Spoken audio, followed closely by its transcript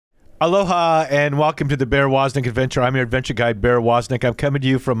Aloha and welcome to the Bear Woznick Adventure. I'm your adventure guide, Bear Woznick. I'm coming to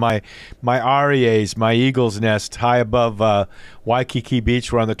you from my REAs, my eagle's nest, high above Waikiki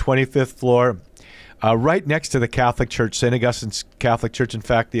Beach. We're on the 25th floor, right next to the Catholic Church, St. Augustine's Catholic Church. In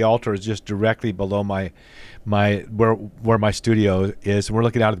fact, the altar is just directly below where my studio is. And we're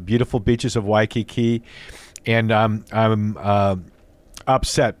looking out at the beautiful beaches of Waikiki, and I'm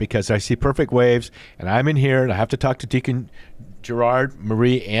upset because I see perfect waves, and I'm in here, and I have to talk to Deacon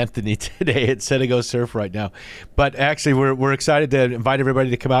Gerard-Marie Anthony today at Senegal Surf right now. But actually, we're excited to invite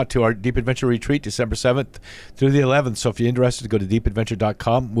everybody to come out to our Deep Adventure Retreat, December 7th through the 11th. So if you're interested, go to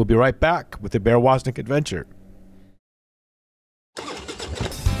deepadventure.com. We'll be right back with the Bear Woznick Adventure.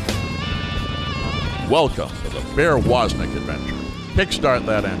 Welcome to the Bear Woznick Adventure. Kickstart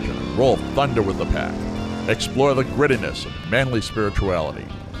that engine and roll thunder with the pack. Explore the grittiness of manly spirituality.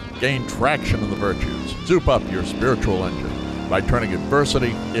 Gain traction in the virtues. Soup up your spiritual engine by turning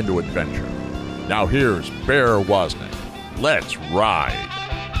adversity into adventure. Now here's Bear Woznick. Let's ride.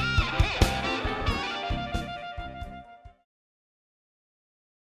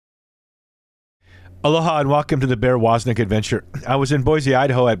 Aloha and welcome to the Bear Woznick Adventure. I was in Boise,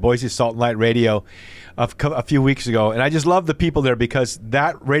 Idaho at Boise Salt and Light Radio a few weeks ago, and I just love the people there because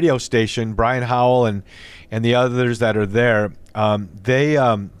that radio station, Brian Howell and the others that are there,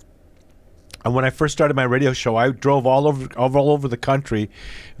 and when I first started my radio show, I drove all over the country,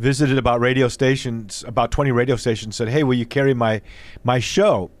 visited about 20 radio stations, said, hey, will you carry my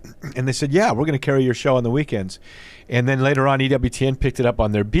show? And they said, yeah, we're going to carry your show on the weekends. And then later on, EWTN picked it up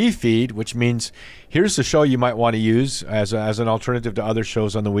on their B feed, which means here's the show you might want to use as an alternative to other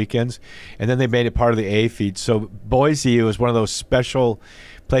shows on the weekends. And then they made it part of the A feed. So Boise was one of those special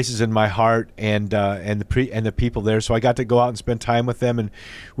places in my heart, and the people there. So I got to go out and spend time with them, and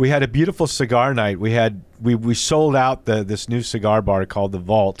we had a beautiful cigar night. We sold out this new cigar bar called The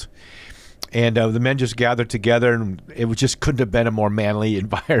Vault, and the men just gathered together, and it just couldn't have been a more manly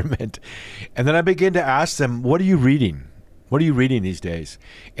environment. And then I began to ask them, what are you reading? What are you reading these days?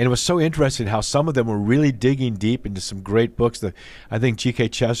 And it was so interesting how some of them were really digging deep into some great books. I think G.K.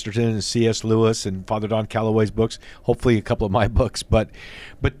 Chesterton and C.S. Lewis and Father Don Calloway's books, hopefully a couple of my books. But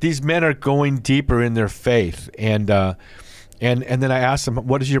these men are going deeper in their faith. And then I asked them,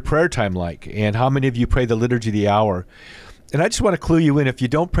 what is your prayer time like? And how many of you pray the Liturgy of the Hour? And I just want to clue you in. If you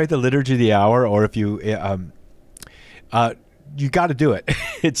don't pray the Liturgy of the Hour, or if you you got to do it.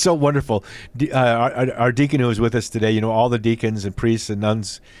 It's so wonderful. Our deacon who is with us today, all the deacons and priests and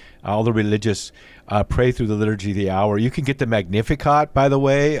nuns, all the religious pray through the Liturgy of the Hour. You can get the Magnificat, by the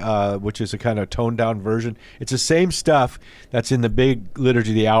way, which is a kind of toned down version. It's the same stuff that's in the big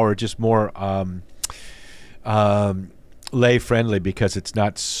Liturgy of the Hour, just more lay friendly because it's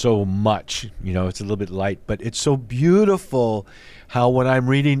not so much, it's a little bit light, but it's so beautiful how when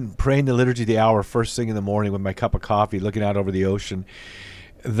I'm praying the Liturgy of the Hour first thing in the morning with my cup of coffee, looking out over the ocean,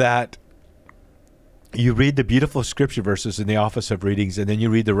 that you read the beautiful scripture verses in the office of readings, and then you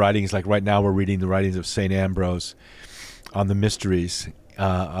read the writings. Like right now we're reading the writings of St. Ambrose on the mysteries,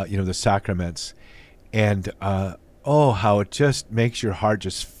 the sacraments, and how it just makes your heart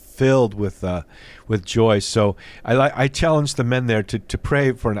just filled with joy. So I challenge the men there to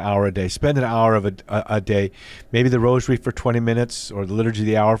pray for an hour a day. Spend an hour of a day, maybe the Rosary for 20 minutes or the Liturgy of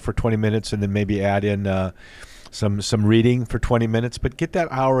the Hour for 20 minutes, and then maybe add in some reading for 20 minutes. But get that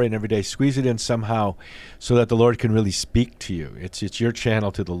hour in every day. Squeeze it in somehow so that the Lord can really speak to you. It's your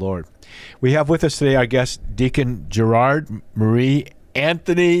channel to the Lord. We have with us today our guest, Deacon Gerard-Marie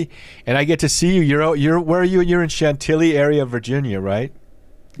Anthony, and I get to see you. You're where are you? You're in Chantilly area, Virginia, right?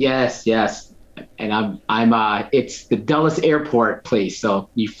 Yes. And I'm it's the Dulles Airport place. So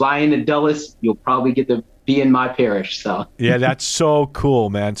you fly into Dulles, you'll probably get to be in my parish. So yeah, that's so cool,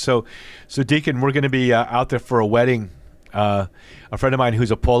 man. So Deacon, we're going to be out there for a wedding. A friend of mine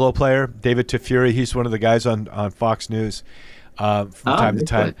who's a polo player, David Tafuri, he's one of the guys on Fox News from time to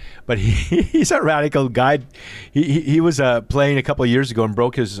time. But he's a radical guy. He was playing a couple of years ago and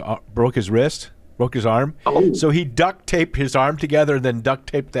broke his wrist. Broke his arm. So he duct taped his arm together and then duct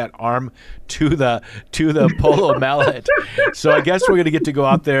taped that arm to the polo mallet. So I guess we're going to get to go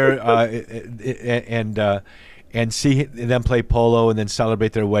out there and see them play polo and then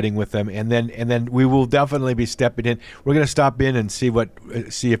celebrate their wedding with them. And then we will definitely be stepping in. We're going to stop in and see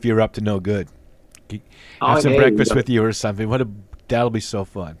if you're up to no good. Have some breakfast with you or something. That'll be so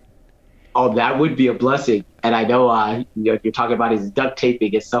fun. Oh, that would be a blessing. And I know you're talking about his duct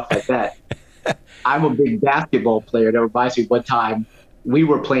taping and stuff like that. I'm a big basketball player. That reminds me, one time we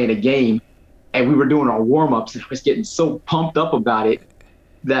were playing a game and we were doing our warm-ups, and I was getting so pumped up about it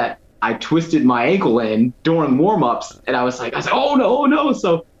that I twisted my ankle in during warm-ups, and I was like, oh no.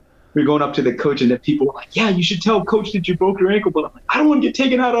 So we're going up to the coach, and the people were like, yeah, you should tell coach that you broke your ankle. But I'm like, I don't want to get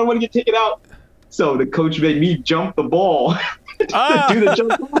taken out. I don't want to get taken out. So the coach made me jump the ball to do the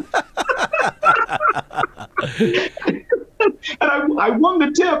jump. And I won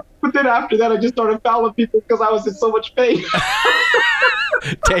the tip, but then after that, I just started fouling people because I was in so much pain.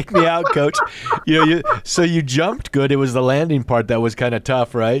 Take me out, coach. So you jumped good. It was the landing part that was kind of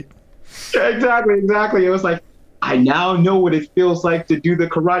tough, right? Yeah, exactly. It was like, I now know what it feels like to do the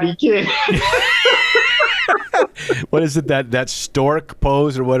Karate Kid. What is it, that stork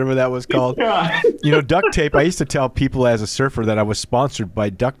pose or whatever that was called? Yeah. Duct tape. I used to tell people as a surfer that I was sponsored by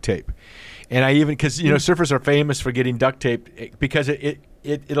duct tape. And I even, because surfers are famous for getting duct tape because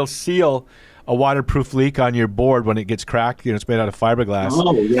it'll seal a waterproof leak on your board when it gets cracked. It's made out of fiberglass.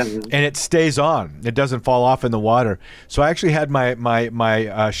 Oh yeah. And it stays on. It doesn't fall off in the water. So I actually had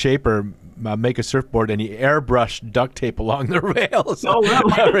my shaper make a surfboard, and he airbrushed duct tape along the rails. Oh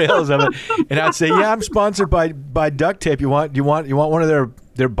wow. Rails of it. And I'd say, yeah, I'm sponsored by duct tape. You want one of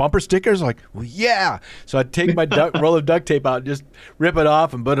their bumper stickers? Like, well, yeah. So I'd take my roll of duct tape out and just rip it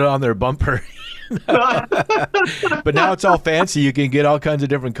off and put it on their bumper. But now it's all fancy. You can get all kinds of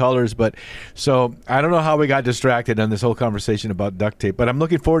different colors. But so I don't know how we got distracted on this whole conversation about duct tape. But I'm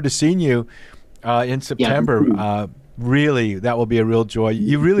looking forward to seeing you in September. Yeah. Really, that will be a real joy.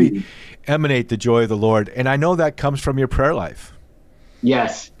 You really emanate the joy of the Lord. And I know that comes from your prayer life.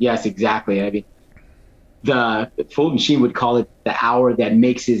 Yes, exactly. I mean, the Fulton Sheen would call it the hour that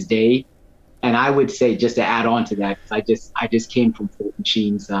makes his day. And I would say, just to add on to that, because I just came from Fulton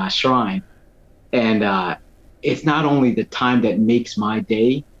Sheen's shrine. And it's not only the time that makes my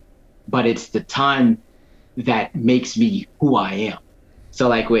day, but it's the time that makes me who I am. So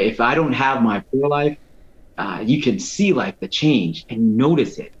like, if I don't have my prayer life, you can see like the change and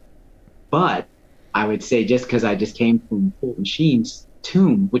notice it. But I would say, just because I just came from Fulton Sheen's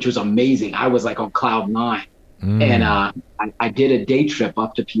tomb, which was amazing, I was like on cloud 9. And I did a day trip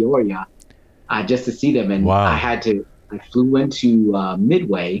up to Peoria just to see them. And wow. I flew into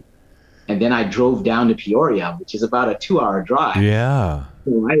Midway, and then I drove down to Peoria, which is about a 2-hour drive. Yeah.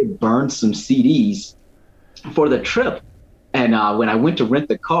 So I had burned some CDs for the trip. And when I went to rent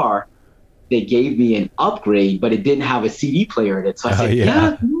the car, they gave me an upgrade, but it didn't have a CD player in it. So I said,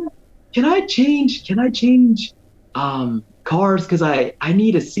 yeah, can I change cars? Because I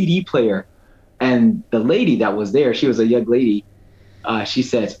need a CD player. And the lady that was there, she was a young lady. She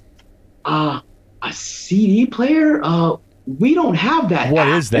says, a CD player? We don't have that. What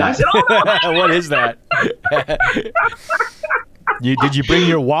is that? I said, oh, no. What is that? Did you bring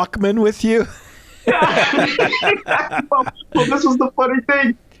your Walkman with you? Well, this was the funny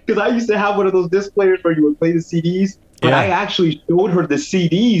thing. Because I used to have one of those disc players where you would play the CDs, but I actually showed her the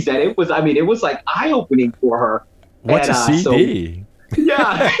CDs, and it was like eye-opening for her. What's a CD?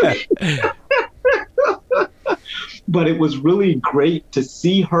 Yeah. But it was really great to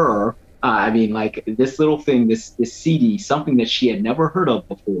see her. Like this little thing, this CD, something that she had never heard of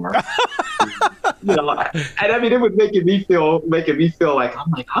before. And it was making me feel like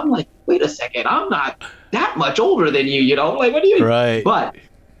I'm like, wait a second, I'm not that much older than you, like, what do you? Right. But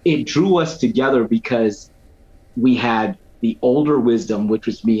it drew us together because we had the older wisdom, which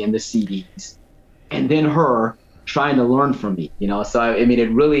was me and the CDs, and then her trying to learn from me, So it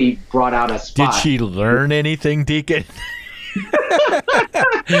really brought out a spot. Did she learn anything, Deacon?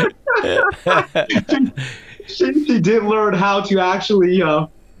 She did learn how to actually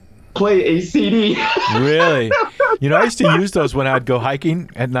play a CD. Really? I used to use those when I'd go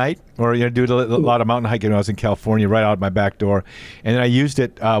hiking at night, or do a lot of mountain hiking when I was in California, right out my back door. And then I used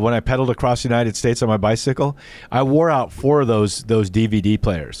it when I pedaled across the United States on my bicycle. I wore out 4 of those DVD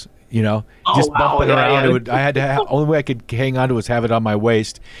players. Just bumping around. Yeah. I had to. Only way I could hang on to was have it on my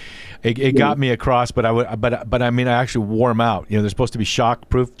waist. It got me across, but I actually wore them out. They're supposed to be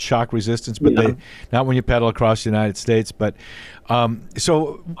shock-proof, shock resistance, but they not when you pedal across the United States. But Deacon,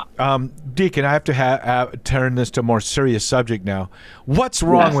 I have to turn this to a more serious subject now. What's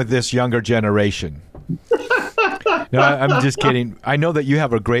wrong with this younger generation? No, I'm just kidding. I know that you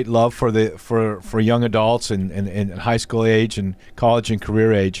have a great love for young adults and high school age and college and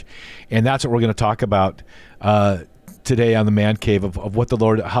career age, and that's what we're going to talk about today on the Man Cave of what the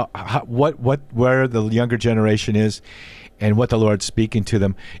Lord, where the younger generation is, and what the Lord's speaking to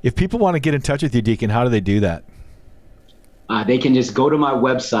them. If people want to get in touch with you, Deacon, how do they do that? They can just go to my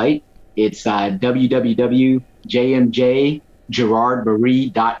website. It's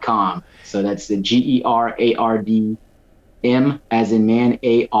www.jmjgerardmarie.com. So that's the GERARDM as in man,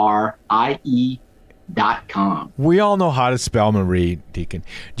 ARIE BWA510.com. We all know how to spell Marie, Deacon.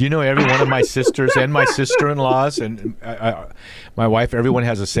 Do you know every one of my sisters and my sister-in-laws and my wife, everyone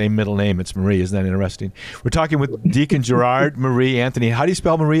has the same middle name. It's Marie. Isn't that interesting? We're talking with Deacon Gerard-Marie Anthony. How do you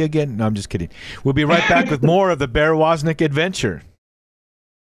spell Marie again? No, I'm just kidding. We'll be right back with more of the Bear Woznick adventure.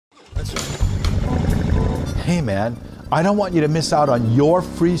 Hey, man. I don't want you to miss out on your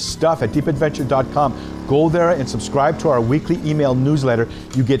free stuff at deepadventure.com. Go there and subscribe to our weekly email newsletter.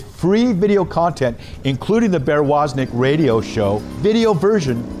 You get free video content, including the Bear Woznick radio show, video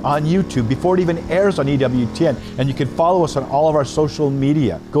version on YouTube before it even airs on EWTN. And you can follow us on all of our social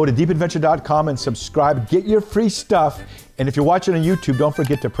media. Go to deepadventure.com and subscribe. Get your free stuff. And if you're watching on YouTube, don't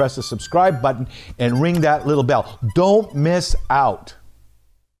forget to press the subscribe button and ring that little bell. Don't miss out.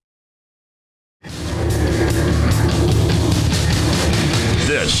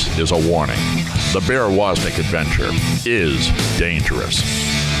 This is a warning. The Bear Woznick adventure is dangerous.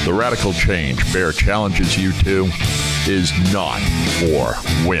 The radical change Bear challenges you to is not for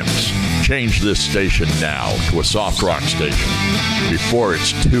wimps. Change this station now to a soft rock station before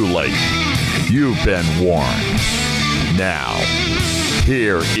it's too late. You've been warned. Now,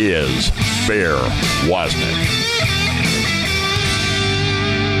 here is Bear Woznick.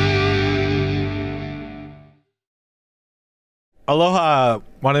 Aloha.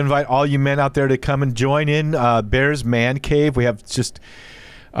 Want to invite all you men out there to come and join in Bear's Man Cave. We have just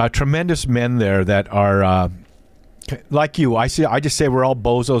tremendous men there that are like you. I just say we're all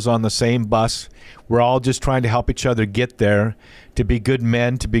bozos on the same bus. We're all just trying to help each other get there, to be good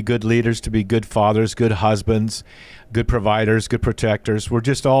men, to be good leaders, to be good fathers, good husbands, good providers, good protectors.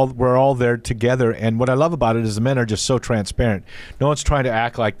 We're all there together. And what I love about it is the men are just so transparent. No one's trying to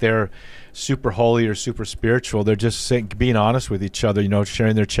act like they're super holy or super spiritual. They're just being honest with each other,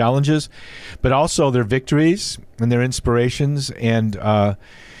 sharing their challenges, but also their victories and their inspirations. And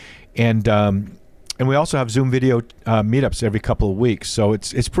we also have Zoom video meetups every couple of weeks. So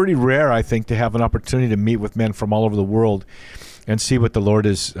it's pretty rare, I think, to have an opportunity to meet with men from all over the world and see what the Lord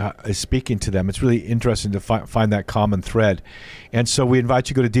is speaking to them. It's really interesting to find that common thread. And so we invite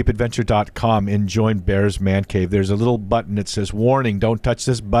you to go to deepadventure.com and join Bear's Man Cave. There's a little button that says, warning, don't touch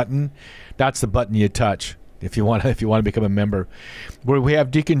this button. That's the button you touch if you want to become a member. Where we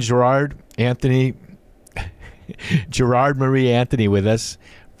have Deacon Gerard-Marie Anthony with us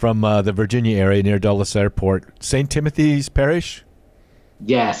from the Virginia area near Dulles Airport. St. Timothy's Parish?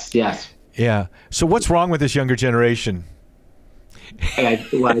 Yes. Yeah. So what's wrong with this younger generation? I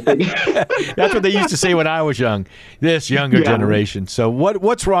think That's what they used to say when I was young. This younger generation. So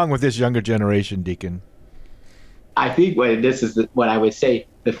what's wrong with this younger generation, Deacon? I think what I would say.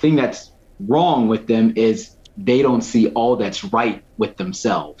 The thing that's wrong with them is they don't see all that's right with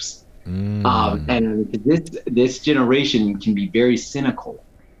themselves. And this generation can be very cynical,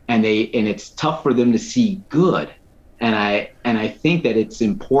 and it's tough for them to see good. And I think that it's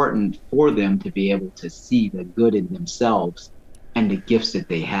important for them to be able to see the good in themselves and the gifts that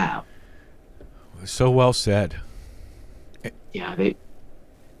they have. So well said. Yeah, and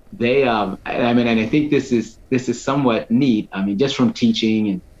I think this is somewhat neat. I mean, just from teaching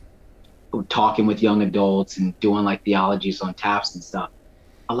and talking with young adults and doing like theologies on taps and stuff,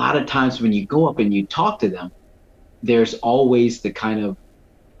 a lot of times when you go up and you talk to them, there's always the kind of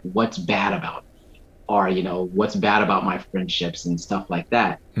what's bad about me, or what's bad about my friendships and stuff like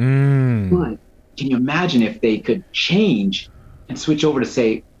that. But can you imagine if they could change and switch over to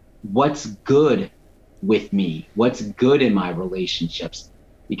say, what's good with me? What's good in my relationships?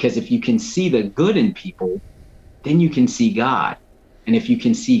 Because if you can see the good in people, then you can see God. And if you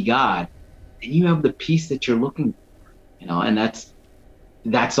can see God, then you have the peace that you're looking for, and that's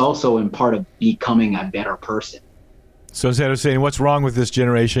also in part of becoming a better person. So instead of saying, what's wrong with this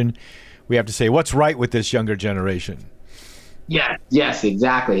generation, we have to say, what's right with this younger generation? Yes,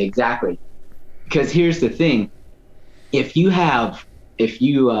 exactly. Because here's the thing. It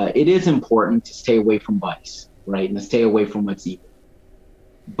is important to stay away from vice, right? And to stay away from what's evil.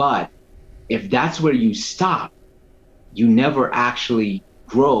 But if that's where you stop, you never actually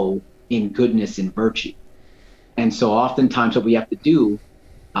grow in goodness and virtue. And so oftentimes what we have to do,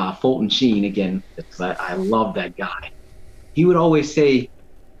 Fulton Sheen, again, I love that guy. He would always say,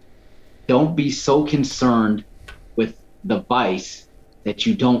 don't be so concerned with the vice that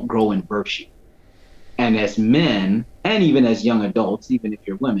you don't grow in virtue. And as men, and even as young adults, even if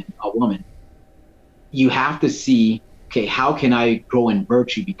you're a woman, you have to see, okay, how can I grow in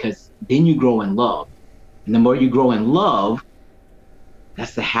virtue? Because then you grow in love. And the more you grow in love,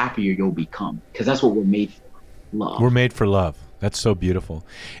 that's the happier you'll become. Because that's what we're made for, love. We're made for love. That's so beautiful.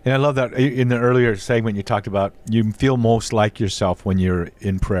 And I love that in the earlier segment you talked about you feel most like yourself when you're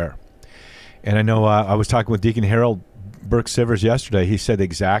in prayer. And I know I was talking with Deacon Harold Burke-Sivers yesterday. He said the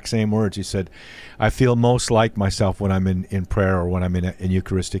exact same words. He said, I feel most like myself when I'm in prayer or when I'm in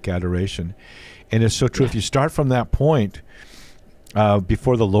Eucharistic adoration. And it's so true. If you start from that point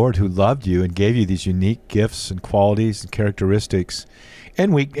before the Lord who loved you and gave you these unique gifts and qualities and characteristics,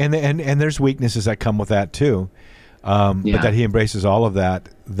 and there's weaknesses that come with that too, but that he embraces all of that,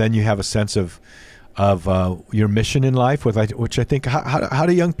 then you have a sense of your mission in life, which I think, how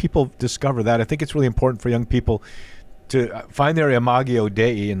do young people discover that? I think it's really important for young people to find their imago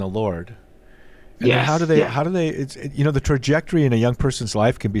Dei in the Lord. And how do they, the trajectory in a young person's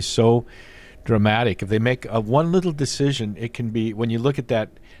life can be so dramatic. If they make one little decision, it can be, when you look at that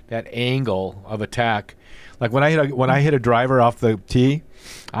angle of attack, like when I hit a driver off the tee,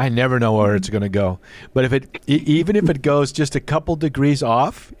 I never know where it's going to go. But even if it goes just a couple degrees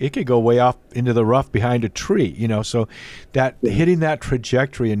off, it could go way off into the rough behind a tree. So that hitting that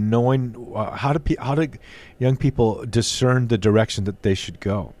trajectory and knowing how do young people discern the direction that they should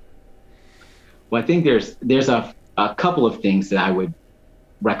go? Well, I think there's a couple of things that I would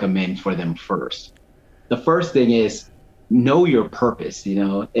recommend for them first. The first thing is know your purpose.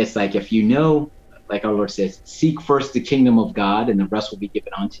 It's like, if you know, like our Lord says, seek first the kingdom of God and the rest will be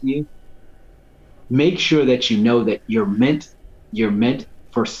given unto you. Make sure that you know that you're meant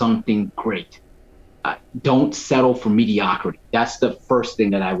for something great. Don't settle for mediocrity. That's the first thing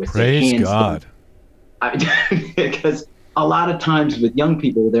that I would say. Praise God. Because a lot of times with young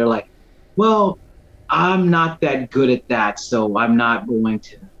people, they're like, well, I'm not that good at that, so I'm not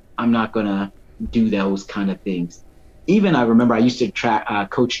gonna do those kind of things. Even I remember I used to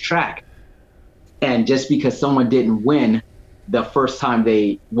coach track. And just because someone didn't win the first time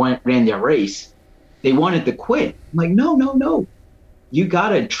they ran their race, they wanted to quit. I'm like, no. You got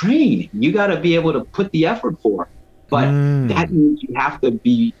to train. You got to be able to put the effort for it. But that means you have to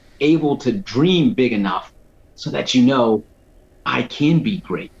be able to dream big enough so that I can be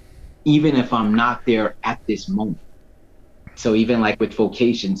great, even if I'm not there at this moment. So even like with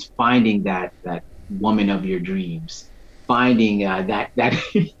vocations, finding that woman of your dreams, finding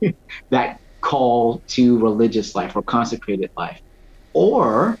that call to religious life or consecrated life,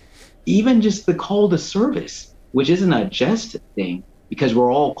 or even just the call to service, which isn't a just thing, because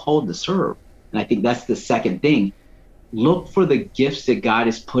we're all called to serve. And I think that's the second thing. Look for the gifts that God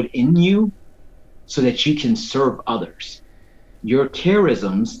has put in you so that you can serve others. Your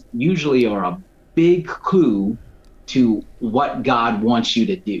charisms usually are a big clue to what God wants you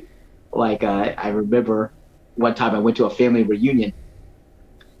to do. Like I remember one time I went to a family reunion,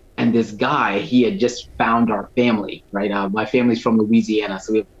 and this guy, he had just found our family, right? My family's from Louisiana,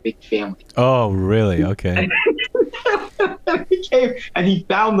 so we have a big family. Oh, really? Okay. He came and he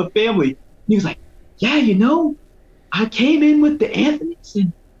found the family. He was like, yeah, I came in with the Anthonys,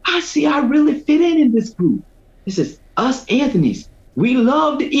 and I really fit in this group. This is us Anthonys. We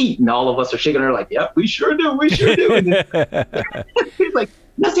love to eat. And all of us are shaking our like, yep, we sure do. We sure do. And he's like,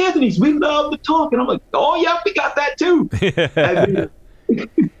 that's Anthony's. We love to talk. And I'm like, oh, yeah, we got that too.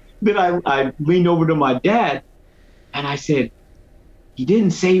 Then I leaned over to my dad and I said, he didn't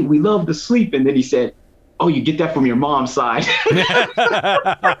say we love to sleep. And then he said, oh, you get that from your mom's side.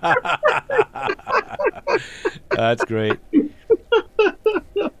 That's great.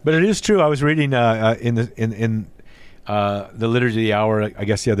 But it is true. I was reading in the Liturgy of the Hour, I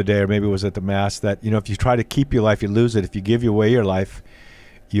guess the other day, or maybe it was at the Mass, that, if you try to keep your life, you lose it. If you give away your life,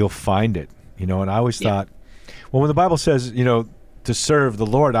 you'll find it. And I always thought, well, when the Bible says, to serve the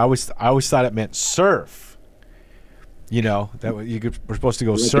Lord, I always thought it meant surf. That we're supposed to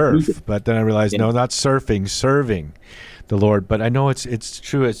go surf, but then I realized, no, not surfing, serving the Lord. But I know it's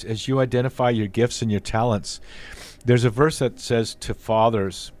true. As you identify your gifts and your talents, there's a verse that says to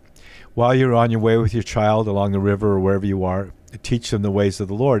fathers, while you're on your way with your child along the river or wherever you are, teach them the ways of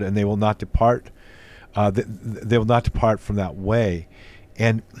the Lord, and they will not depart. They will not depart from that way,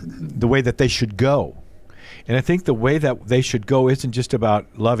 and the way that they should go. And I think the way that they should go isn't just about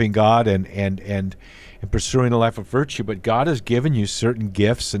loving God and pursuing a life of virtue, but God has given you certain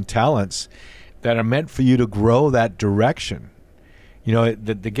gifts and talents that are meant for you to grow that direction.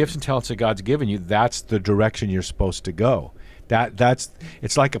 The gifts and talents that God's given you, that's the direction you're supposed to go.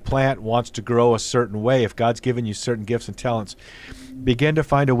 It's like a plant wants to grow a certain way. If God's given you certain gifts and talents, begin to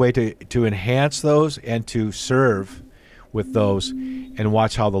find a way to enhance those and to serve with those, and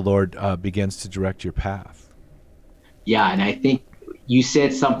watch how the Lord begins to direct your path. Yeah, and I think you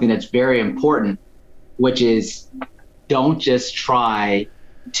said something that's very important, which is don't just try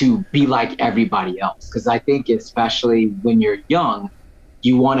to be like everybody else. Because I think especially when you're young,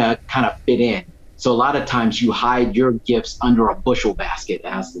 you want to kind of fit in. So a lot of times you hide your gifts under a bushel basket,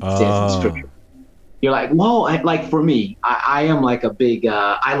 as it says in scripture. You're like, whoa, like for me, I am like a big,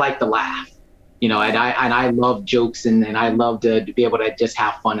 I like to laugh, you know, and I love jokes and I love to be able to just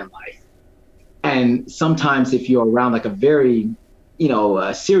have fun in life. And sometimes if you're around like a very, you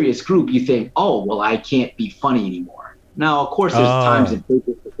know, serious group, you think, oh, well, I can't be funny anymore. Now, of course, there's times and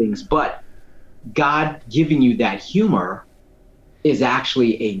places for things, but God giving you that humor is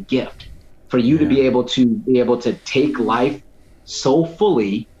actually a gift for you to be able to take life so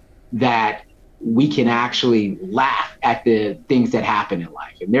fully that we can actually laugh at the things that happen in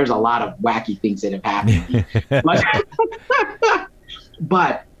life. And there's a lot of wacky things that have happened.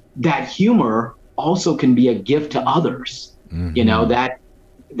 But that humor also can be a gift to others. You know,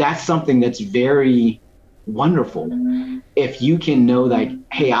 that's something that's very wonderful. If you can know that,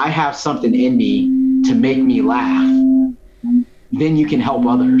 hey, I have something in me to make me laugh, then you can help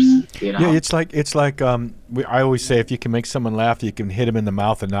others. You know? Yeah, it's like I always say, if you can make someone laugh, you can hit them in the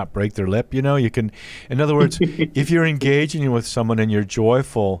mouth and not break their lip. You know, you can. In other words, if you're engaging with someone and you're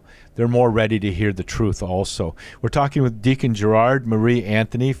joyful, they're more ready to hear the truth. Also, we're talking with Deacon Gerard-Marie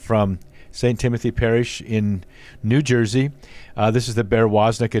Anthony from St. Timothy Parish in New Jersey. This is the Bear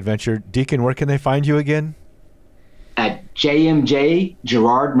Woznick Adventure. Deacon, where can they find you again? At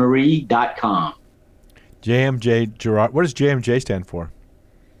jmjgerardmarie.com. JMJ Gerard. What does JMJ stand for?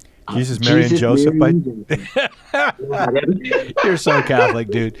 Jesus, Mary, and Joseph. You're so Catholic,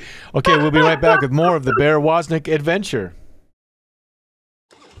 dude. Okay, we'll be right back with more of the Bear Woznick Adventure.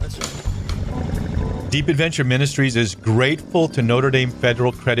 Deep Adventure Ministries is grateful to Notre Dame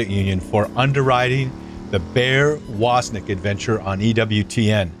Federal Credit Union for underwriting the Bear Woznick Adventure on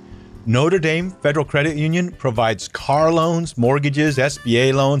EWTN. Notre Dame Federal Credit Union provides car loans, mortgages,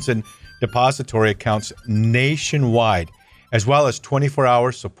 SBA loans, and depository accounts nationwide, as well as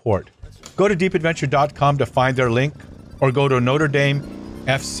 24-hour support. Go to deepadventure.com to find their link, or go to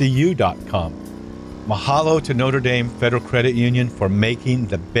NotreDameFCU.com. Mahalo to Notre Dame Federal Credit Union for making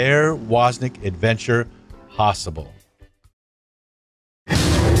the Bear Woznick Adventure possible.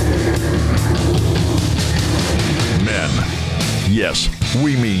 Men, yes,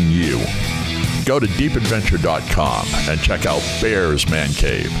 we mean you. Go to deepadventure.com and check out Bear's Man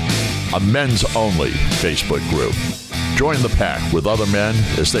Cave, a men's-only Facebook group. Join the pack with other men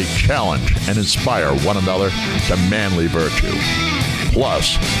as they challenge and inspire one another to manly virtue.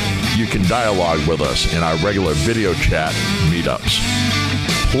 Plus, you can dialogue with us in our regular video chat meetups.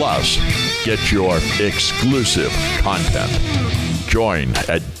 Plus, get your exclusive content. Join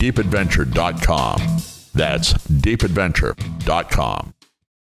at deepadventure.com. That's deepadventure.com.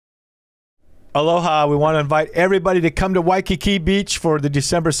 Aloha. We want to invite everybody to come to Waikiki Beach for the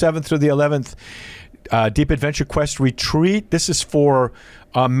December 7th through the 11th Deep Adventure Quest Retreat. This is for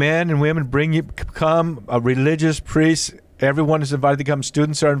men and women. Come, religious priests. Everyone is invited to come.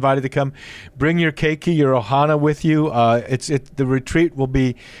 Students are invited to come. Bring your keiki, your ohana with you. The retreat will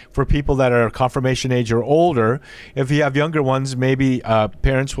be for people that are confirmation age or older. If you have younger ones, maybe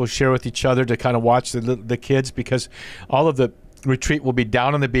parents will share with each other to kind of watch the kids, because all of the retreat will be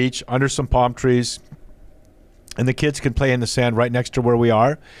down on the beach under some palm trees, and the kids can play in the sand right next to where we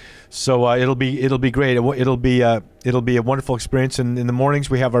are. So it'll be great. It'll be a wonderful experience. And in the mornings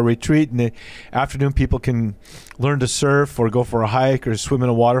we have our retreat. In the afternoon, people can learn to surf or go for a hike or swim in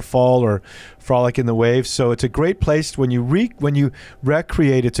a waterfall or frolic in the waves. So it's a great place. When you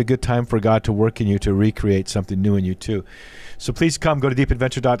recreate, it's a good time for God to work in you to recreate something new in you too. So please come. Go to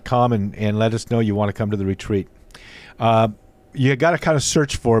deepadventure.com and let us know you want to come to the retreat. You got to kind of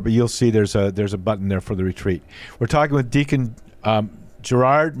search for it, but you'll see there's a button there for the retreat. We're talking with Deacon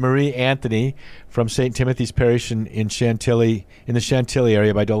Gerard-Marie Anthony from St. Timothy's Parish in Chantilly, in the Chantilly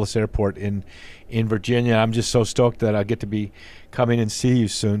area by Dulles Airport in Virginia. I'm just so stoked that I'll get to be coming and see you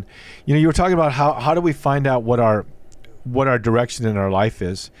soon. You know, you were talking about how do we find out what our direction in our life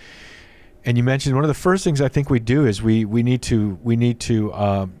is, and you mentioned one of the first things I think we do is we need to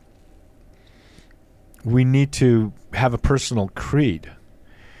have a personal creed.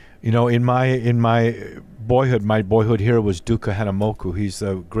 You know, in my boyhood hero was Duka Hanamoku. He's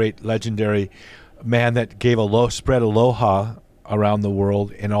the great legendary man that gave spread aloha around the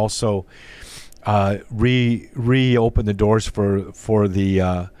world, and also reopened the doors for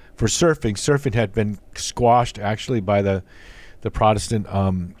surfing. Surfing had been squashed actually by the Protestant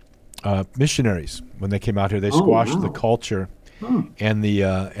missionaries when they came out here. They squashed the culture and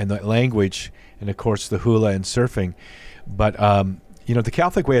the language, and of course the hula and surfing. But you know, the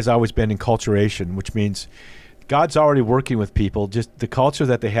Catholic way has always been enculturation, which means God's already working with people. Just the culture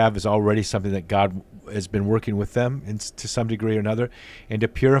that they have is already something that God has been working with them to some degree or another, and to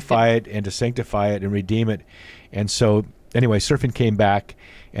purify it and to sanctify it and redeem it. And so anyway, Surfing came back,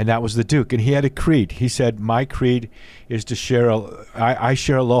 and that was the Duke. And he had a creed. He said, my creed is to share, I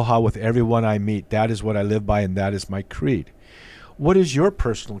share aloha with everyone I meet. That is what I live by, and that is my creed. What is your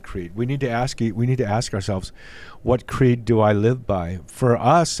personal creed? We need to ask ourselves, what creed do I live by? For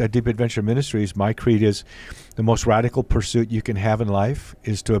us at Deep Adventure Ministries, my creed is the most radical pursuit you can have in life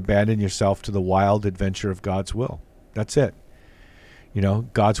is to abandon yourself to the wild adventure of God's will. That's it. You know,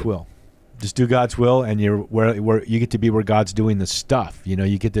 God's will. Just do God's will, and you're where you get to be where God's doing the stuff. You know,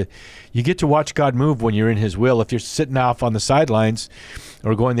 you get to watch God move when you're in His will. If you're sitting off on the sidelines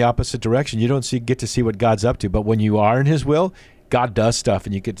or going the opposite direction, you don't get to see what God's up to. But when you are in His will, God does stuff,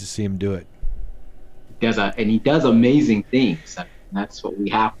 and you get to see Him do it. And He does amazing things. I mean, that's what we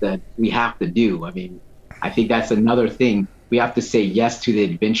have to do. I mean, I think that's another thing. We have to say yes to the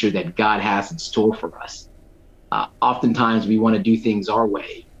adventure that God has in store for us. Oftentimes, we want to do things our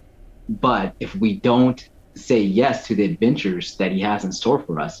way. But if we don't say yes to the adventures that He has in store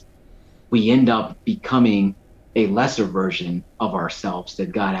for us, we end up becoming a lesser version of ourselves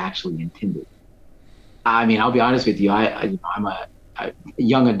that God actually intended. I mean, I'll be honest with you. I'm a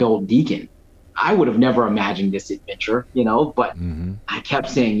young adult deacon. I would have never imagined this adventure, but I kept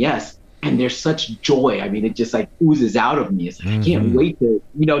saying yes. And there's such joy. I mean, it just like oozes out of me. It's like, I can't wait to,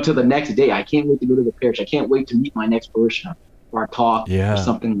 till the next day. I can't wait to go to the parish. I can't wait to meet my next parishioner or talk or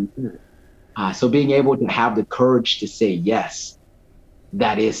something like that. So being able to have the courage to say yes,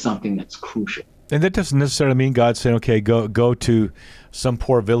 that is something that's crucial. And that doesn't necessarily mean God saying, okay, go to some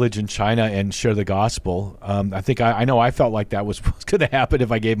poor village in China and share the gospel. I think I know I felt like that was going to happen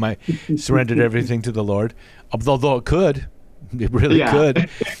if I surrendered everything to the Lord, although it could. It really could.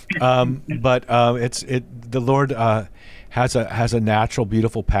 But the Lord has a natural,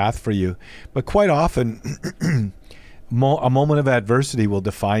 beautiful path for you. But quite often, a moment of adversity will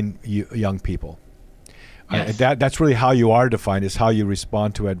define young people. Yes. That's really how you are defined, is how you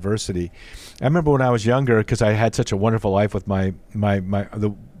respond to adversity. I remember when I was younger, because I had such a wonderful life with my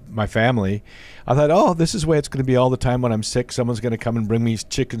family, I thought, oh, this is the way it's going to be all the time. When I'm sick, someone's going to come and bring me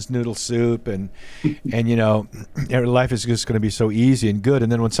chicken's noodle soup, and life is just going to be so easy and good.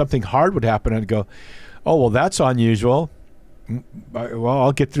 And then when something hard would happen, I'd go, oh, well, that's unusual. Well,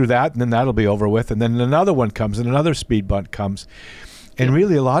 I'll get through that, and then that'll be over with. And then another one comes, and another speed bump comes. And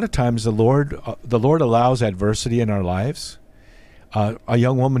really, a lot of times, the Lord allows adversity in our lives. A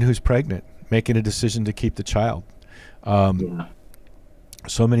young woman who's pregnant, making a decision to keep the child.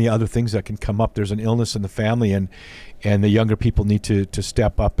 So many other things that can come up. There's an illness in the family, and the younger people need to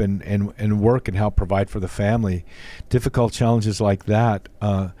step up and work and help provide for the family. Difficult challenges like that.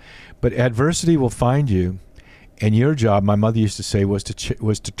 But adversity will find you, and your job, my mother used to say, was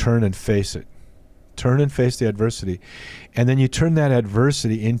to turn and face it. Turn and face the adversity. And then you turn that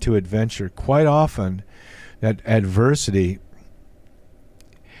adversity into adventure. Quite often, that adversity,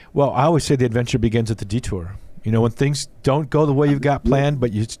 well, I always say the adventure begins at the detour. When things don't go the way you've got planned,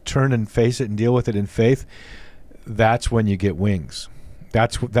 but you turn and face it and deal with it in faith, that's when you get wings.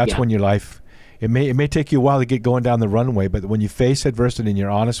 That's when your life, it may take you a while to get going down the runway, but when you face adversity and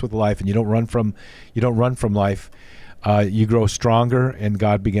you're honest with life and you don't run from life, you grow stronger, and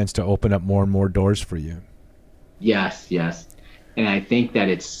God begins to open up more and more doors for you. Yes. And I think that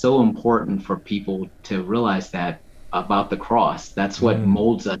it's so important for people to realize that about the cross. That's what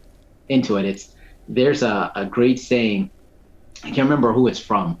molds us into it. There's a great saying, I can't remember who it's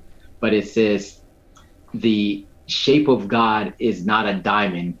from, but it says, the shape of God is not a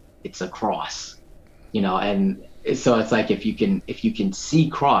diamond, it's a cross. And so it's like, if you can see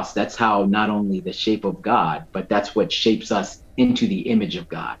cross, that's how not only the shape of God, but that's what shapes us into the image of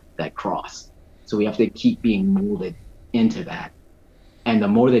God, that cross. So we have to keep being molded into that. And the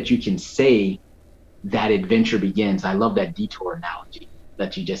more that you can say, that adventure begins. I love that detour analogy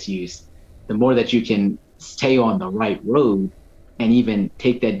that you just used. The more that you can stay on the right road and even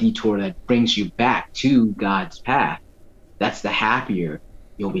take that detour that brings you back to God's path, that's the happier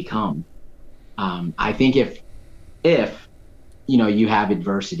you'll become. I think if you have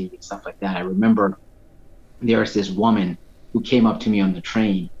adversity and stuff like that, I remember there was this woman who came up to me on the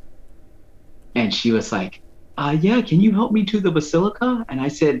train, and she was like, yeah, can you help me to the Basilica? And I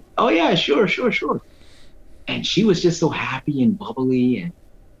said, oh yeah, sure. And she was just so happy and bubbly, and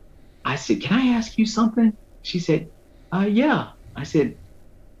I said, can I ask you something? She said, yeah. I said,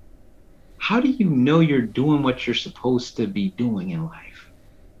 how do you know you're doing what you're supposed to be doing in life?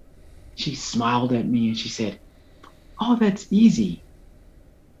 She smiled at me and she said, oh, that's easy.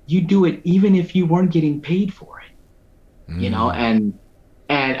 you do it even if you weren't getting paid for it, you know, and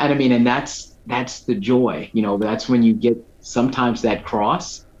I mean, and that's the joy, you know, that's when you get sometimes that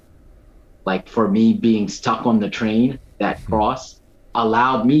cross, like for me being stuck on the train, that cross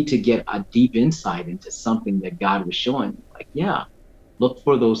allowed me to get a deep insight into something that God was showing me. Like, yeah, look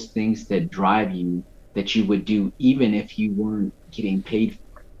for those things that drive you, that you would do even if you weren't getting paid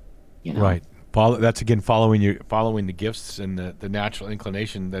for it, you know? Right. That's again following the gifts and the natural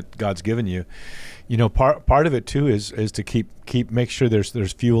inclination that God's given you. You know, part of it too is to make sure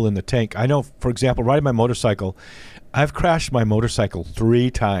there's fuel in the tank. I know, for example, riding my motorcycle, I've crashed my motorcycle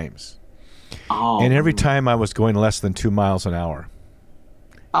 3 times, and every time I was going less than 2 miles an hour.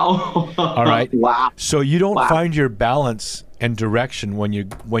 Oh, all right. Wow. So you don't find your balance and direction when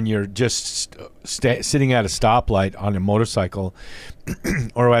you're just sitting at a stoplight on a motorcycle,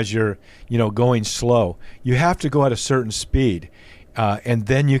 or as you're going slow. You have to go at a certain speed, and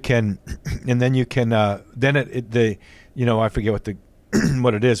then you can, I forget what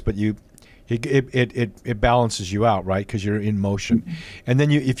what it is, but it balances you out, right? Because you're in motion. And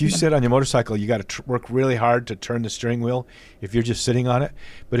then if you sit on your motorcycle, you got to work really hard to turn the steering wheel if you're just sitting on it.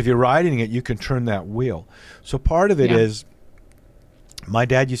 But if you're riding it, you can turn that wheel. So part of it is, my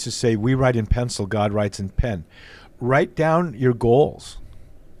dad used to say, we write in pencil, God writes in pen. Write down your goals.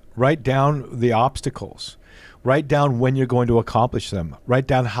 Write down the obstacles. Write down when you're going to accomplish them. Write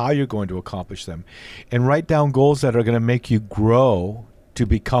down how you're going to accomplish them. And write down goals that are going to make you grow to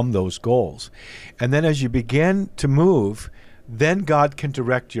become those goals. And then as you begin to move, then God can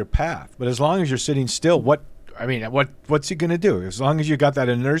direct your path. But as long as you're sitting still, what's he going to do? As long as you got that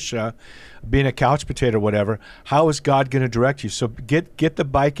inertia, being a couch potato or whatever, how is God going to direct you? So get the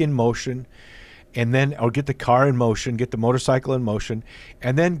bike in motion, or get the car in motion, get the motorcycle in motion,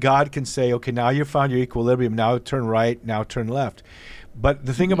 and then God can say, okay, now you've found your equilibrium, now turn right, now turn left. But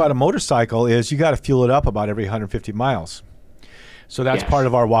the thing about a motorcycle is you got to fuel it up about every 150 miles. So that's part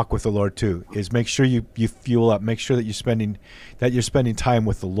of our walk with the Lord too, is make sure you fuel up, make sure that you're spending time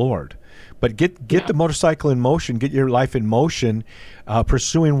with the Lord. But get the motorcycle in motion, get your life in motion,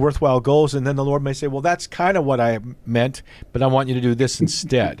 pursuing worthwhile goals, and then the Lord may say, well, that's kind of what I meant, but I want you to do this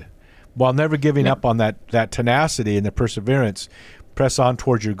instead. While never giving up on that tenacity and the perseverance, press on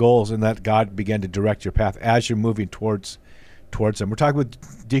towards your goals, and let God begin to direct your path as you're moving towards them. We're talking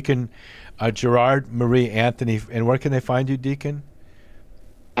with Deacon Gerard-Marie Anthony, and where can they find you, Deacon?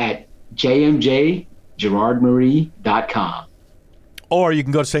 At jmjgerardmarie.com. Or you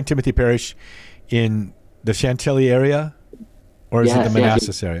can go to St. Timothy Parish in the Chantilly area, or is it the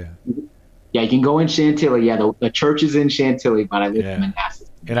Manassas area? Yeah, you can go in Chantilly. Yeah, the church is in Chantilly, but I live in Manassas.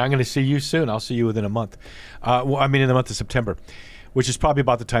 And I'm going to see you soon. I'll see you within a month. In the month of September, which is probably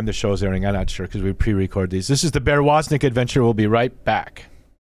about the time the show's airing. I'm not sure because we pre-record these. This is the Bear Woznick Adventure. We'll be right back.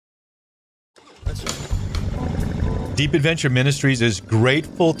 Deep Adventure Ministries is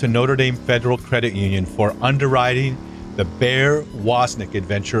grateful to Notre Dame Federal Credit Union for underwriting the Bear Woznick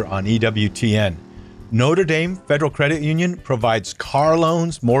Adventure on EWTN. Notre Dame Federal Credit Union provides car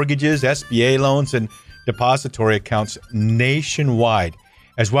loans, mortgages, SBA loans, and depository accounts nationwide,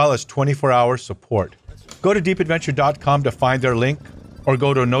 as well as 24-hour support. Go to deepadventure.com to find their link, or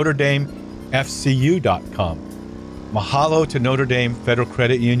go to NotreDameFCU.com. Mahalo to Notre Dame Federal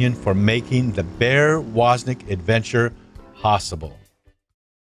Credit Union for making the Bear Woznick Adventure possible.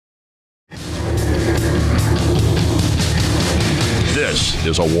 This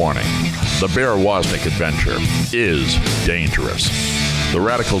is a warning. The Bear Woznick Adventure is dangerous. The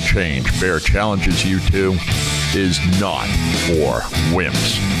radical change Bear challenges you to is not for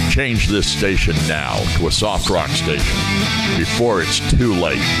wimps. Change this station now to a soft rock station before it's too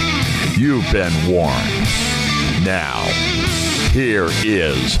late. You've been warned. Now, here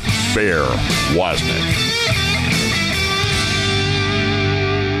is Bear Woznick.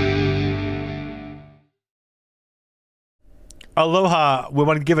 Aloha. We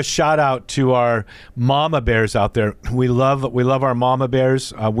want to give a shout out to our mama bears out there. We love our mama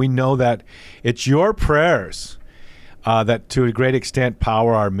bears. We know that it's your prayers that to a great extent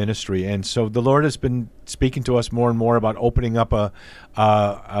power our ministry. And so the Lord has been speaking to us more and more about opening up a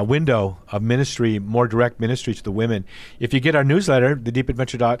window of ministry, more direct ministry to the women. If you get our newsletter, if you go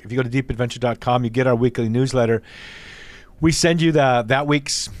to deepadventure.com, you get our weekly newsletter. We send you that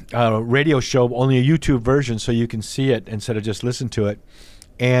week's radio show, only a YouTube version, so you can see it instead of just listen to it.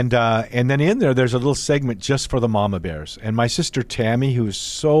 And then in there's a little segment just for the mama bears. And my sister Tammy, who is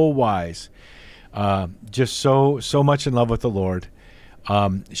so wise, just so much in love with the Lord,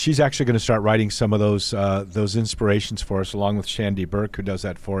 She's actually going to start writing some of those inspirations for us, along with Shandy Burke, who does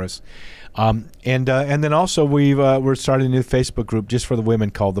that for us. And then also we're starting a new Facebook group just for the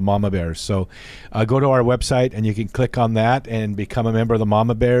women called the Mama Bears. So go to our website and you can click on that and become a member of the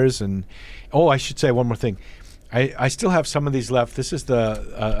Mama Bears. And I should say one more thing. I still have some of these left. This is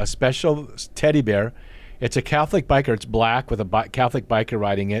a special teddy bear. It's a Catholic biker. It's black with a Catholic biker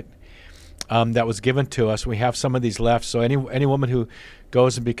riding it. That was given to us. We have some of these left. So any woman who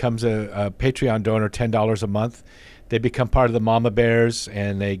goes and becomes a Patreon donor, $10 a month, they become part of the Mama Bears,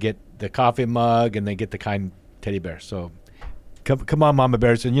 and they get the coffee mug, and they get the kind teddy bear. So come on, Mama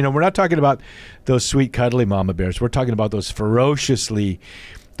Bears. And, we're not talking about those sweet, cuddly Mama Bears. We're talking about those ferocious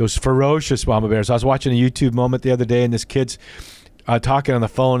Mama Bears. I was watching a YouTube moment the other day, and this kid's talking on the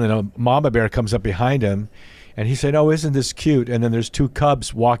phone, and a Mama Bear comes up behind him. And he said, "Oh, isn't this cute?" And then there's two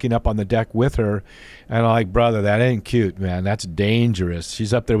cubs walking up on the deck with her. And I'm like, "Brother, that ain't cute, man. That's dangerous.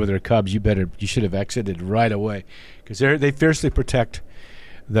 She's up there with her cubs. You should have exited right away." Because they fiercely protect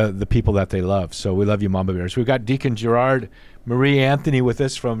the people that they love. So we love you, Mama Bears. We've got Deacon Gerard-Marie Anthony with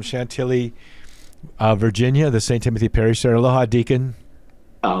us from Chantilly, Virginia, the St. Timothy Parish there. Aloha, Deacon.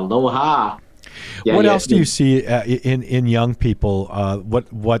 Aloha. What else do you see in young people? One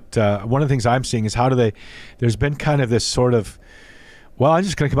of the things I'm seeing is there's been kind of this sort of, well, I'm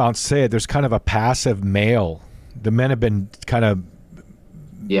just going to come out and say it. There's kind of a passive male. The men have been kind of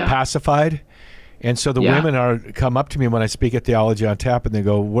pacified. And so the women come up to me when I speak at Theology on Tap, and they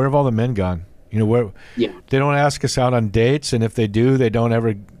go, "Where have all the men gone?" They don't ask us out on dates. And if they do, they don't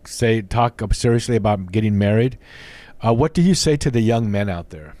ever talk seriously about getting married. What do you say to the young men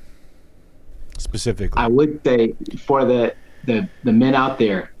out there? Specifically, I would say for the men out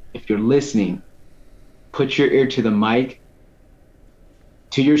there, if you're listening, put your ear to the mic,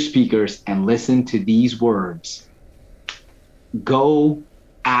 to your speakers, and listen to these words. Go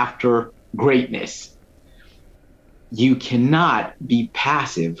after greatness. You cannot be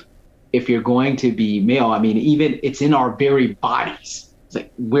passive if you're going to be male. I mean, even it's in our very bodies. It's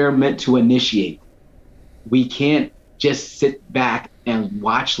like we're meant to initiate. We can't just sit back and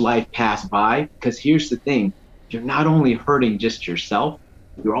watch life pass by, because here's the thing, you're not only hurting just yourself,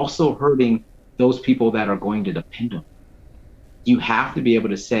 you're also hurting those people that are going to depend on you. You have to be able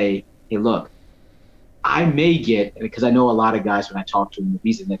to say, "Hey, look, I may get," because I know a lot of guys, when I talk to them, the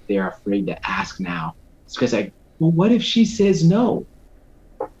reason that they're afraid to ask now is because well, what if she says no?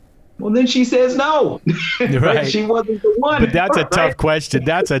 Well, then she says no. Right? She wasn't the one. But that's a tough question.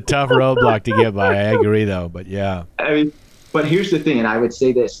 That's a tough roadblock to get by. I agree, though. But yeah. I mean, but here's the thing, and I would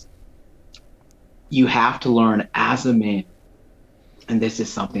say this. You have to learn as a man, and this is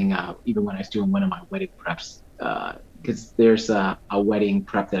something, even when I was doing one of my wedding preps, because there's a wedding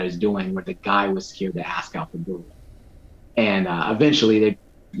prep that I was doing where the guy was scared to ask out the girl. And eventually they,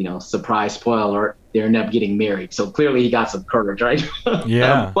 surprise, spoiler alert, they end up getting married. So clearly he got some courage, right?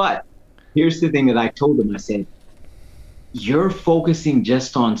 Yeah. But here's the thing that I told him. I said, you're focusing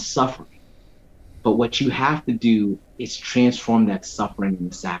just on suffering. But what you have to do is transform that suffering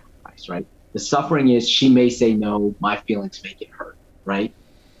into sacrifice, right? The suffering is she may say no, my feelings may get hurt, right?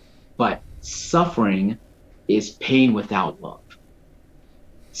 But suffering is pain without love.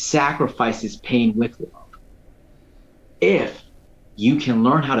 Sacrifice is pain with love. If you can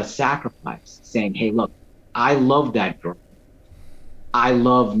learn how to sacrifice, saying, "Hey, look, I love that girl. I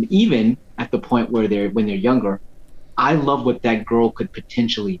love," even at the point where when they're younger, "I love what that girl could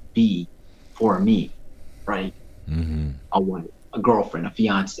potentially be for me," right? Mm-hmm. A wife, a girlfriend, a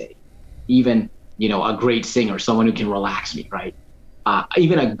fiance, even, a great singer, someone who can relax me, right?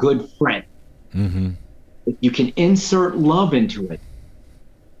 Even a good friend. Mm-hmm. If you can insert love into it,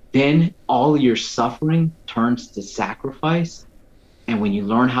 then all your suffering turns to sacrifice. And when you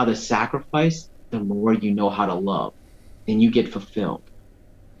learn how to sacrifice, the more you know how to love, then you get fulfilled.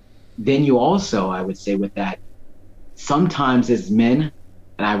 Then you also, I would say with that, sometimes as men,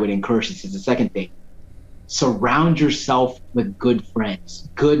 and I would encourage this as the second thing, surround yourself with good friends,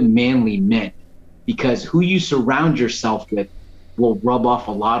 good manly men, because who you surround yourself with will rub off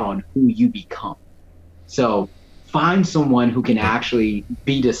a lot on who you become. So find someone who can actually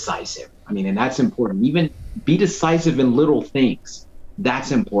be decisive. I mean, and that's important. Even be decisive in little things.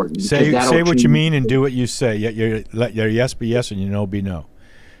 That's important. Say what you mean and do what you say. Let your yes be yes and your no be no.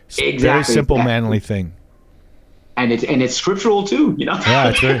 Exactly. Very simple, manly thing. And it's scriptural too,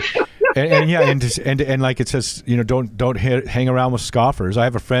 Yeah, it's very. and like it says, don't hang around with scoffers. I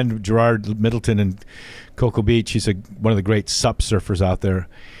have a friend, Gerard Middleton in Cocoa Beach. He's one of the great sup surfers out there.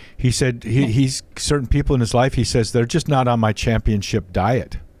 He said he's certain people in his life, he says, they're just not on my championship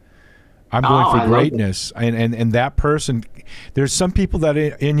diet. I'm going I for love greatness. And that person, there's some people that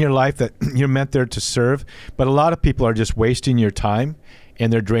in your life that you're meant there to serve, but a lot of people are just wasting your time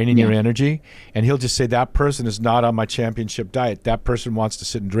and they're draining your energy. And he'll just say, that person is not on my championship diet. That person wants to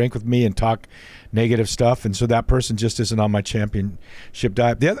sit and drink with me and talk negative stuff. And so that person just isn't on my championship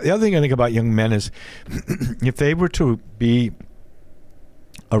diet. The other thing I think about young men is if they were to be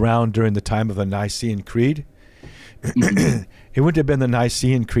around during the time of the Nicene Creed, it wouldn't have been the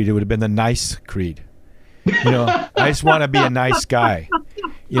Nicene Creed. It would have been the nice creed. You know, I just want to be a nice guy.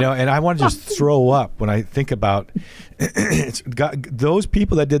 You know, and I want to just throw up when I think about those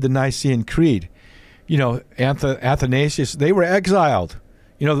people that did the Nicene Creed. You know, Athanasius, they were exiled.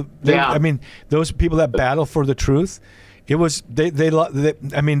 You know, I mean, those people that battle for the truth, it was they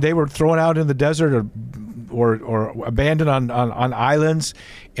were thrown out in the desert or abandoned on islands,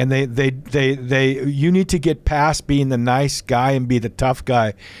 and you need to get past being the nice guy and be the tough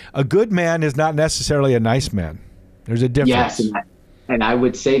guy. A good man is not necessarily a nice man. There's a difference. Yes, and I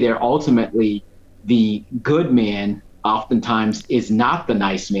would say there ultimately the good man oftentimes is not the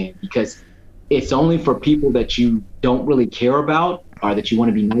nice man, because it's only for people that you don't really care about or that you want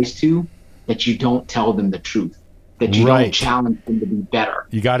to be nice to that you don't tell them the truth, that you don't challenge them to be better.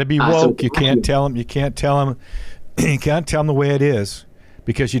 You got to be woke. You can't tell them the way it is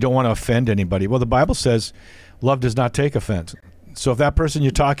because you don't want to offend anybody. Well, the Bible says love does not take offense. So if that person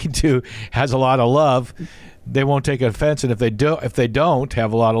you're talking to has a lot of love, they won't take offense, and if they don't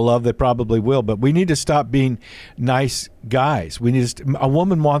have a lot of love, they probably will. But we need to stop being nice guys. A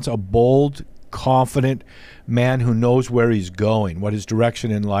woman wants a bold, confident man who knows where he's going, what his direction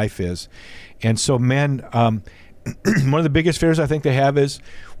in life is. And so men, one of the biggest fears I think they have is,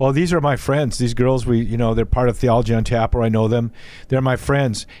 well, these are my friends. These girls, they're part of Theology on Tap, or I know them. They're my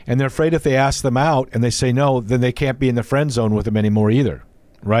friends, and they're afraid if they ask them out and they say no, then they can't be in the friend zone with them anymore either,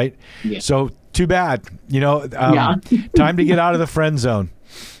 right? Yeah. So too bad, time to get out of the friend zone.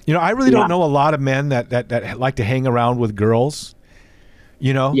 I really don't know a lot of men that like to hang around with girls.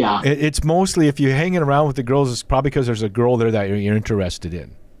 It's mostly, if you're hanging around with the girls, it's probably because there's a girl there that you're interested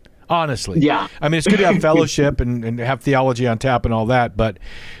in. Honestly. Yeah. I mean, it's good to have fellowship and have Theology on Tap and all that, but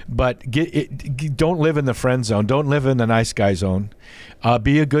don't live in the friend zone. Don't live in the nice guy zone.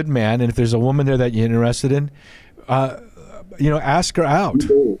 Be a good man, and if there's a woman there that you're interested in, ask her out. Be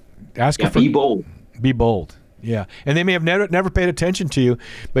bold. Be bold. Be bold. Yeah. And they may have never paid attention to you,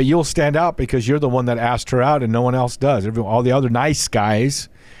 but you'll stand out because you're the one that asked her out and no one else does. All the other nice guys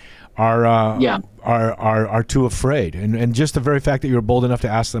are too afraid. And just the very fact that you're bold enough to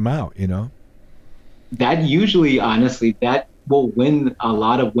ask them out, That usually, honestly, that will win a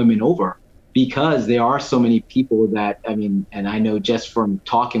lot of women over, because there are so many people that, and I know just from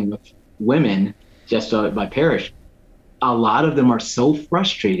talking with women, just at my parish, a lot of them are so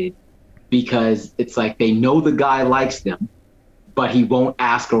frustrated because it's like they know the guy likes them, but he won't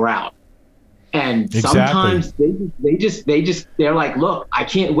ask her out. And sometimes they're like, look, I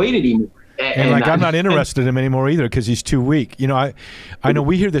can't wait anymore. And I'm not interested in him anymore either because he's too weak. I know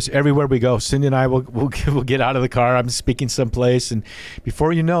we hear this everywhere we go. Cindy and I will get out of the car. I'm speaking someplace, and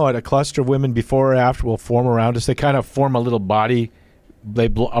before you know it, a cluster of women before or after will form around us. They kind of form a little body, a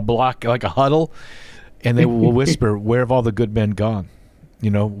block, like a huddle, and they will whisper, "Where have all the good men gone?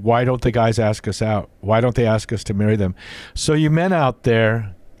 Why don't the guys ask us out? Why don't they ask us to marry them?" So you men out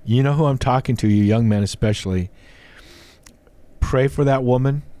there, you know who I'm talking to, you young men especially. Pray for that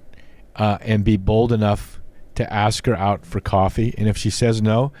woman and be bold enough to ask her out for coffee. And if she says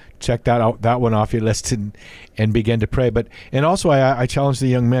no, check that one off your list and begin to pray. And also I challenge the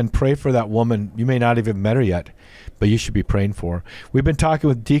young men, pray for that woman. You may not even met her yet, but you should be praying for her. We've been talking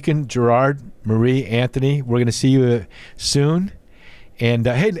with Deacon Gerard-Marie Anthony. We're going to see you soon. And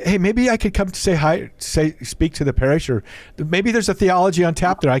hey, maybe I could come to say hi, speak to the parish, or maybe there's a Theology on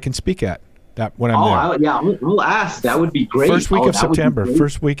Tap that I can speak at that when I'm there. We'll ask. That would be great. First week of September.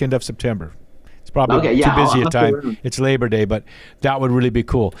 First weekend of September. It's probably too busy a time. It's Labor Day, but that would really be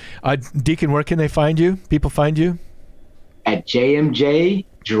cool. Deacon, where can they find you? People find you? At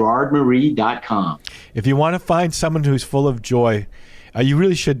jmjgerardmarie.com. If you want to find someone who's full of joy, you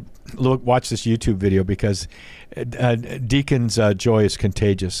really should watch this YouTube video, because Deacon's joy is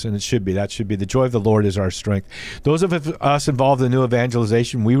contagious, and it should be. That should be. The joy of the Lord is our strength. Those of us involved in new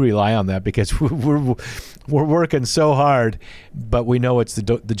evangelization, we rely on that because we're working so hard, but we know it's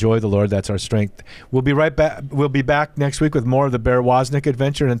the joy of the Lord that's our strength. We'll be right back. We'll be back next week with more of the Bear Woznick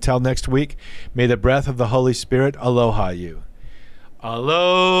adventure. And until next week, may the breath of the Holy Spirit aloha you.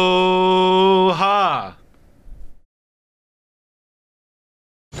 Aloha.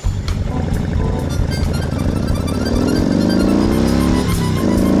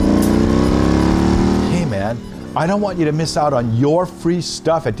 I don't want you to miss out on your free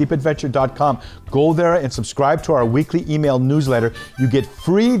stuff at deepadventure.com. Go there and subscribe to our weekly email newsletter. You get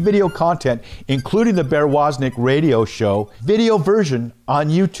free video content, including the Bear Woznick radio show, video version on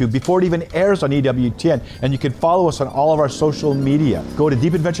YouTube before it even airs on EWTN. And you can follow us on all of our social media. Go to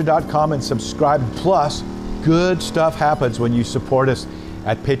deepadventure.com and subscribe. Plus, good stuff happens when you support us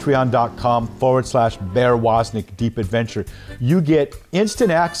at patreon.com/Bear Woznick Deep Adventure. You get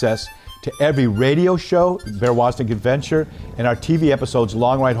instant access to every radio show, Bear Woznick Adventure, and our TV episodes,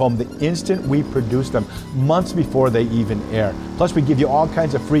 Long Ride Home, the instant we produce them, months before they even air. Plus, we give you all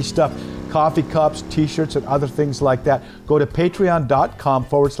kinds of free stuff, coffee cups, t-shirts, and other things like that. Go to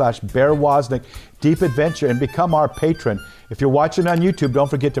patreon.com/Bear Woznick Deep Adventure and become our patron. If you're watching on YouTube,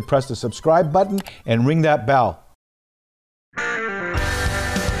 don't forget to press the subscribe button and ring that bell.